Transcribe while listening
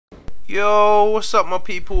Yo, what's up my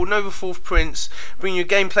people? Nova Fourth Prince, bringing you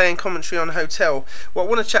gameplay and commentary on Hotel. What I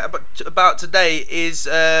want to chat about today is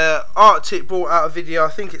Arctic brought out a video, I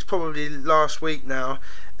think it's probably last week now,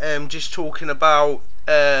 just talking about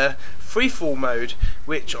freefall mode,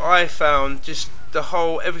 which I found just the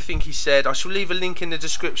whole, everything he said. I shall leave a link in the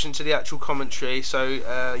description to the actual commentary,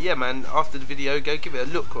 so yeah man, after the video go give it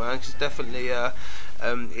a look, man, because definitely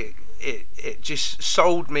it just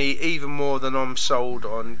sold me even more than I'm sold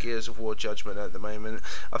on Gears of War Judgment at the moment.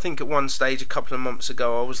 I think at one stage a couple of months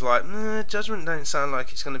ago I was like, Judgment don't sound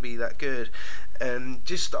like it's going to be that good, and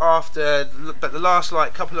just after, but the last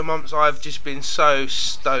like couple of months I've just been so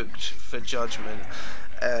stoked for Judgment.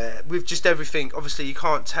 With just everything. Obviously you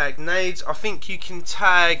can't tag nades. I think you can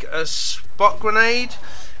tag a spot grenade,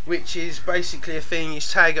 which is basically a thing, you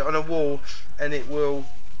tag it on a wall and it will,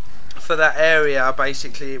 for that area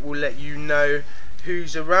basically, it will let you know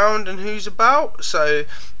who's around and who's about. So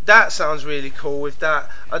that sounds really cool. With that,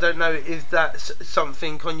 I don't know if that's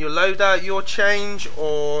something on your loadout you'll change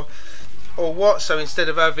or what. So instead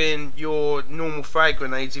of having your normal frag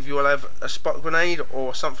grenades, if you'll have a spot grenade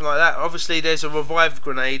or something like that. Obviously there's a revived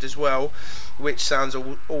grenade as well, which sounds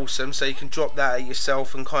awesome, so you can drop that at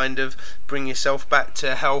yourself and kind of bring yourself back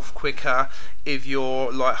to health quicker if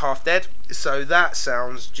you're like half dead. So that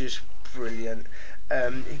sounds just brilliant.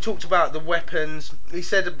 He talked about the weapons. He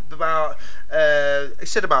said about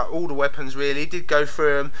all the weapons really. He did go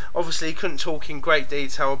through them. Obviously he couldn't talk in great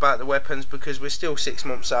detail about the weapons because we're still 6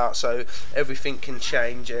 months out, so everything can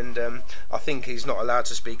change, and I think he's not allowed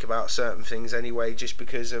to speak about certain things anyway, just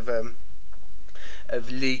because of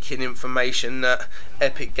leaking information that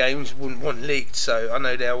Epic Games wouldn't want leaked. So I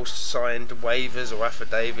know they all signed waivers or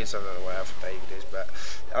affidavits, I don't know what affidavit is, but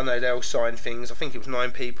I know they all signed things. I think it was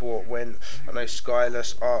 9 people that went. I know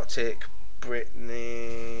Skyless, Arctic,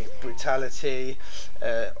 Brittany, Brutality,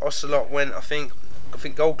 Ocelot went, I think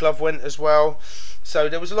Gold Glove went as well. So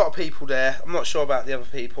there was a lot of people there. I'm not sure about the other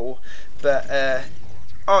people, but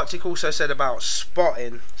Arctic also said about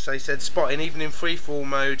spotting. So he said spotting, even in freefall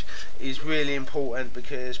mode, is really important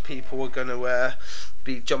because people are going to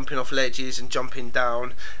be jumping off ledges and jumping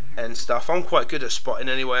down and stuff. I'm quite good at spotting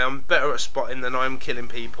anyway. I'm better at spotting than I'm killing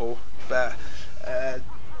people. But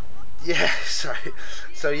yeah, so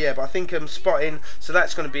yeah, but I think spotting, so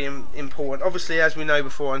that's going to be important. Obviously, as we know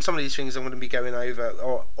before, and some of these things I'm going to be going over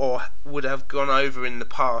or would have gone over in the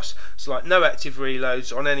past. So like no active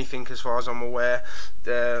reloads on anything as far as I'm aware.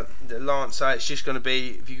 The Lancer, it's just going to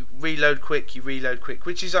be, if you reload quick, you reload quick,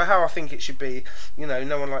 which is how I think it should be. You know,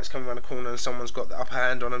 no one likes coming around a corner and someone's got the upper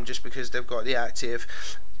hand on them just because they've got the active.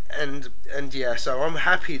 And yeah, so I'm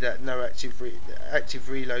happy that no active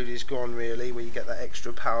reload is gone really, where you get that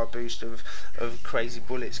extra power boost of crazy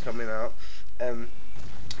bullets coming out.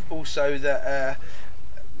 Also that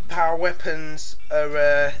power weapons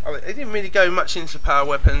are, he didn't really go much into power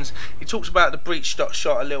weapons. He talks about the breach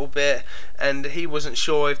shot a little bit, and he wasn't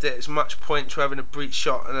sure if there's much point to having a breach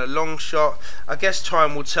shot and a long shot. I guess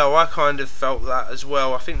time will tell. I kind of felt that as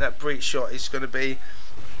well. I think that breach shot is going to be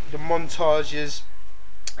the montages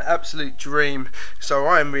absolute dream, so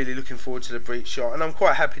I am really looking forward to the breach shot, and I'm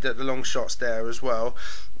quite happy that the long shot's there as well.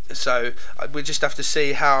 So we just have to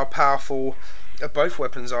see how powerful both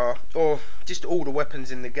weapons are, or just all the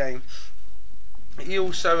weapons in the game. He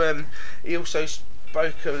also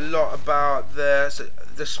spoke a lot about the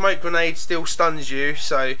smoke grenade still stuns you,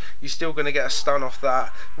 so you're still going to get a stun off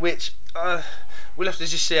that, which we'll have to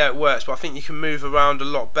just see how it works, but I think you can move around a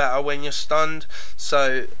lot better when you're stunned,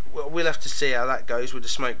 so we'll have to see how that goes with the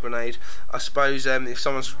smoke grenade. I suppose if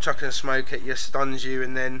someone's chucking a smoke at you, stuns you,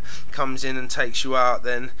 and then comes in and takes you out,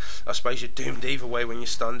 then I suppose you're doomed either way when you're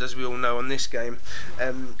stunned, as we all know on this game.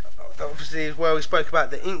 Obviously as well, we spoke about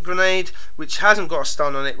the ink grenade, which hasn't got a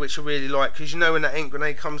stun on it, which I really like, because you know when that ink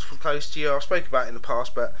grenade comes close to you, I spoke about it in the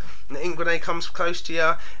past, but when the ink grenade comes close to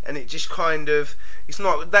you and it just kind of, it's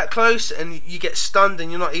not that close and you get stunned and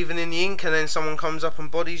you're not even in the ink, and then someone comes up and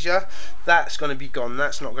bodies you, that's going to be gone.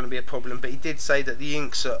 That's not going to be a problem. But he did say that the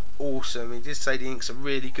inks are awesome. He did say the inks are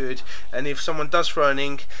really good, and if someone does throw an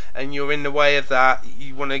ink and you're in the way of that,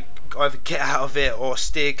 you want to either get out of it or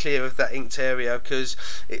steer clear of that inked area, because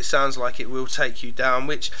it sounds like it will take you down,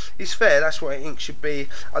 which is fair. That's what ink should be.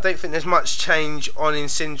 I don't think there's much change on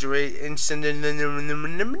incendiary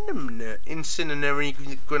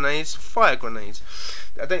grenades, fire grenades.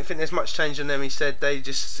 I don't think there's much change on them. He said they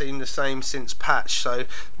just seem the same since patch, so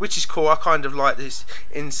which is cool. I kind of like this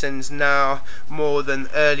incense now more than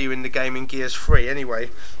earlier in the game in Gears 3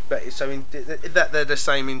 anyway. But so that they're the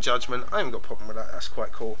same in Judgment, I haven't got a problem with that. That's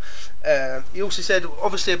quite cool. He also said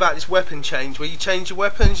obviously about this weapon change, where you change your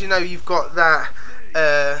weapons. You know, you've got that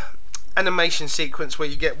animation sequence where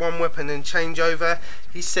you get one weapon and change over.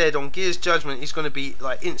 He said on Gears Judgment it's going to be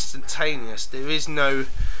like instantaneous. There's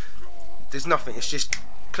nothing. It's just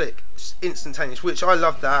click, it's instantaneous, which I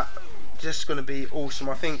love that. Just going to be awesome.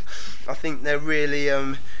 I think they're really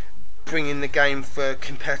bringing the game for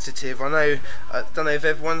competitive. I don't know if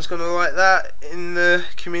everyone's going to like that in the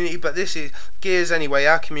community, but this is Gears anyway.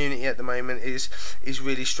 Our community at the moment is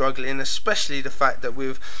really struggling, especially the fact that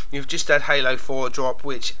you've just had Halo 4 drop,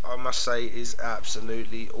 which I must say is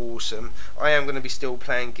absolutely awesome. I am going to be still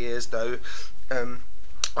playing Gears though.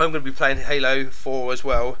 I'm going to be playing Halo 4 as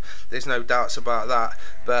well, there's no doubts about that,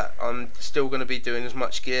 but I'm still going to be doing as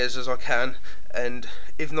much Gears as I can, and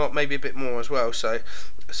if not maybe a bit more as well, so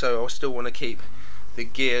I still want to keep the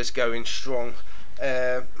Gears going strong.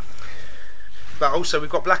 But also we've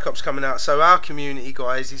got Black Ops coming out, so our community,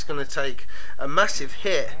 guys, is going to take a massive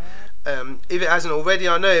hit. If it hasn't already.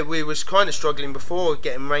 I know we was kind of struggling before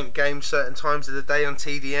getting ranked games certain times of the day on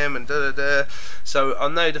TDM and so I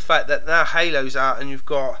know the fact that now Halo's out and you've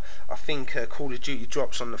got, I think Call of Duty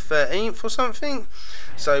drops on the 13th or something,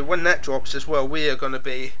 so when that drops as well, we are going to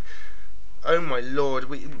be, oh my lord,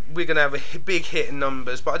 we're going to have a big hit in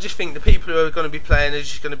numbers. But I just think the people who are going to be playing are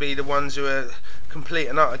just going to be the ones who are complete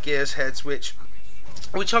and utter Gears heads, which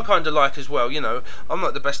I kind of like as well. You know, I'm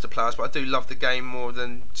not the best of players, but I do love the game more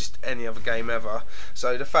than just any other game ever.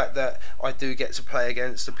 So the fact that I do get to play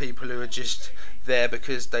against the people who are just there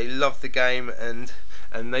because they love the game and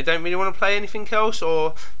they don't really want to play anything else,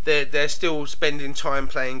 or they're still spending time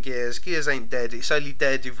playing Gears. Gears ain't dead. It's only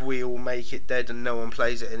dead if we all make it dead and no one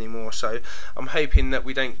plays it anymore. So I'm hoping that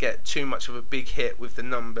we don't get too much of a big hit with the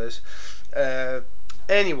numbers.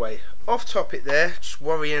 Anyway, off topic there, just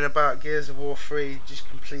worrying about Gears of War 3 just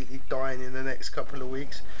completely dying in the next couple of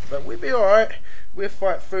weeks, but we'll be alright, we'll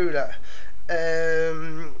fight through that.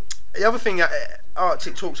 The other thing that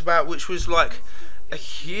Arctic talks about, which was like a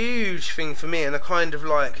huge thing for me and a kind of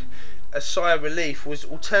like a sigh of relief, was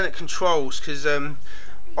alternate controls, because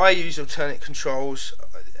I use alternate controls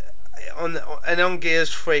on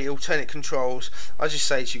Gears 3. Alternate controls, I just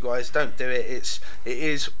say to you guys, don't do it. It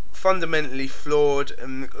is fundamentally flawed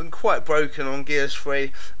and quite broken on Gears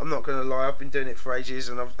 3. I'm not going to lie, I've been doing it for ages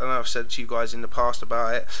and I've said to you guys in the past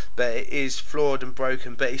about it, but it is flawed and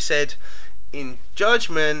broken. But he said in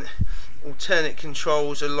Judgment, alternate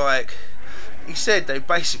controls are like, he said they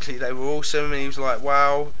were awesome, and he was like,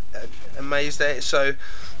 wow, amazed at it. So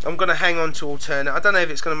I'm going to hang on to alternate. I don't know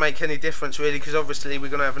if it's going to make any difference really, because obviously we're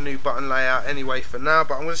going to have a new button layout anyway for now,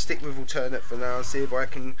 but I'm going to stick with alternate for now and see if I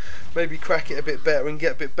can maybe crack it a bit better and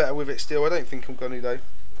get a bit better with it still. I don't think I'm going to though,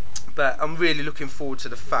 but I'm really looking forward to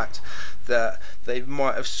the fact that they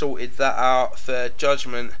might have sorted that out for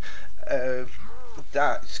Judgment.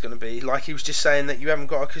 That's going to be, like he was just saying, that you haven't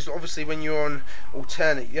got, because obviously when you're on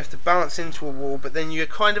alternate you have to bounce into a wall, but then you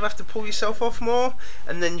kind of have to pull yourself off more,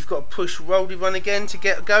 and then you've got to push rolly run again to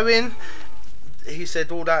get going. He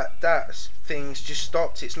said all that thing's just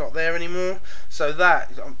stopped, it's not there anymore. So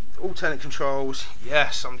that alternate controls,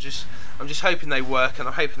 yes, I'm just hoping they work, and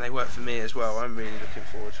I'm hoping they work for me as well. I'm really looking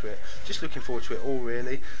forward to it, just looking forward to it all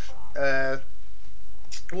really.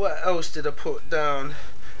 What else did I put down?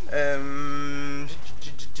 Yeah,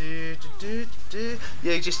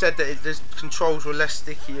 he just said that the controls were less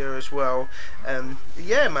stickier as well.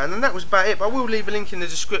 Yeah, man, and that was about it. But I will leave a link in the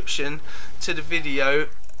description to the video,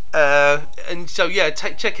 and so yeah,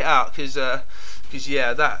 check it out, because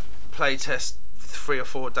yeah, that playtest 3 or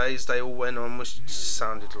 4 days they all went on was just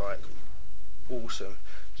sounded like awesome.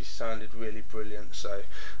 Just sounded really brilliant.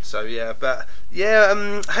 So yeah, but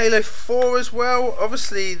yeah, Halo 4 as well.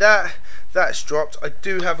 Obviously that's dropped. I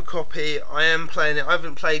do have a copy. I am playing it. I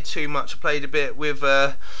haven't played too much. I played a bit with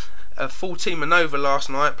a full team of Nova last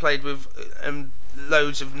night. Played with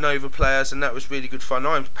loads of Nova players, and that was really good fun.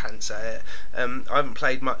 I'm pants at it. I haven't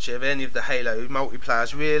played much of any of the Halo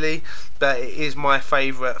multiplayers really, but it is my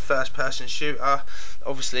favourite first-person shooter.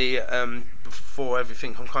 Obviously, before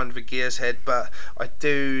everything, I'm kind of a Gears head, but I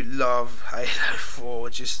do love Halo 4.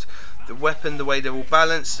 Just the weapon, the way they're all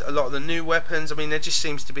balanced, a lot of the new weapons. I mean, there just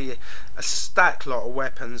seems to be a stack lot of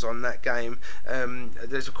weapons on that game.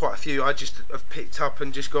 There's quite a few I just have picked up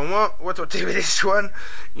and just gone, what do I do with this one?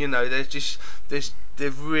 You know,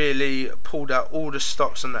 they've really pulled out all the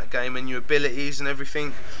stops on that game and new abilities and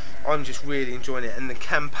everything. I'm just really enjoying it. And the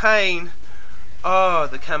campaign,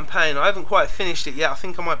 the campaign, I haven't quite finished it yet. I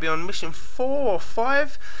think I might be on mission 4 or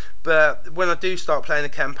 5. But when I do start playing the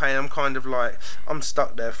campaign, I'm kind of like, I'm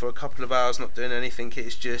stuck there for a couple of hours not doing anything. It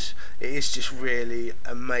is just really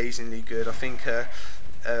amazingly good. I think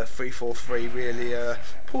 343 really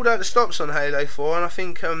pulled out the stops on Halo 4, and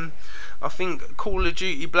I think Call of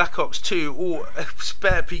Duty Black Ops 2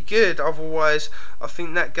 better be good. Otherwise, I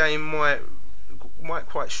think that game might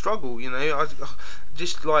quite struggle. You know, I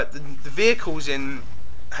just like the vehicles in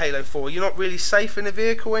Halo 4. You're not really safe in a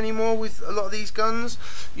vehicle anymore with a lot of these guns.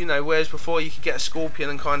 You know, whereas before you could get a Scorpion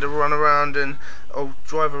and kind of run around or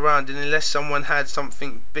drive around, and unless someone had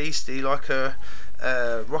something beastly like a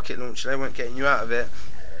rocket launcher, they weren't getting you out of it.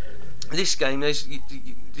 This game,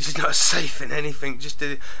 it's not safe in anything. Just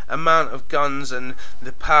the amount of guns and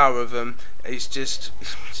the power of them is just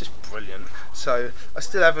brilliant. So I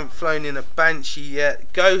still haven't flown in a Banshee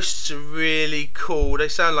yet. Ghosts are really cool. They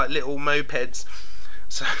sound like little mopeds,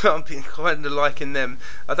 so I've been kind of liking them.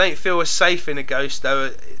 I don't feel as safe in a Ghost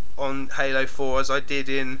though on Halo 4 as I did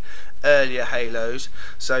in earlier Halos.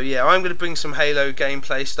 So yeah, I'm going to bring some Halo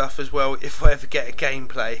gameplay stuff as well. If I ever get a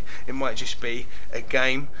gameplay, it might just be a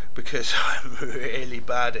game, because I'm really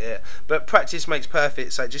bad at it. But practice makes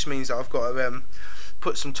perfect, so it just means that I've got to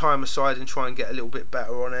put some time aside and try and get a little bit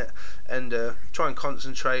better on it, and try and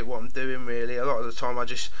concentrate what I'm doing. Really, a lot of the time I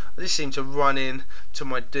just seem to run in to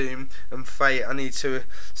my doom and fate. I need to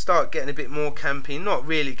start getting a bit more campy, not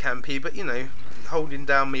really campy, but you know, holding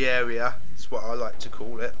down my area is what I like to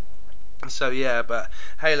call it. So yeah, but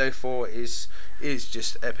Halo 4 is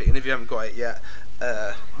just epic, and if you haven't got it yet,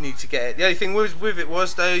 you need to get it. The only thing with it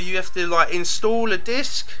was though, you have to like install a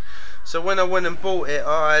disc. So when I went and bought it,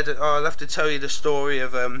 I'll have to tell you the story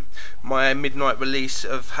of my midnight release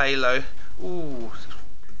of Halo. Ooh,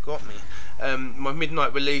 got me. My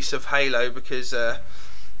midnight release of Halo, because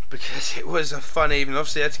it was a fun evening.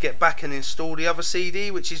 Obviously I had to get back and install the other CD,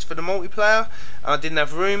 which is for the multiplayer. I didn't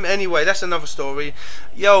have room. Anyway, that's another story.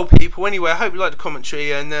 Yo people, anyway, I hope you liked the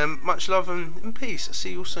commentary, and much love and peace. I'll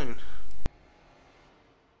see you all soon.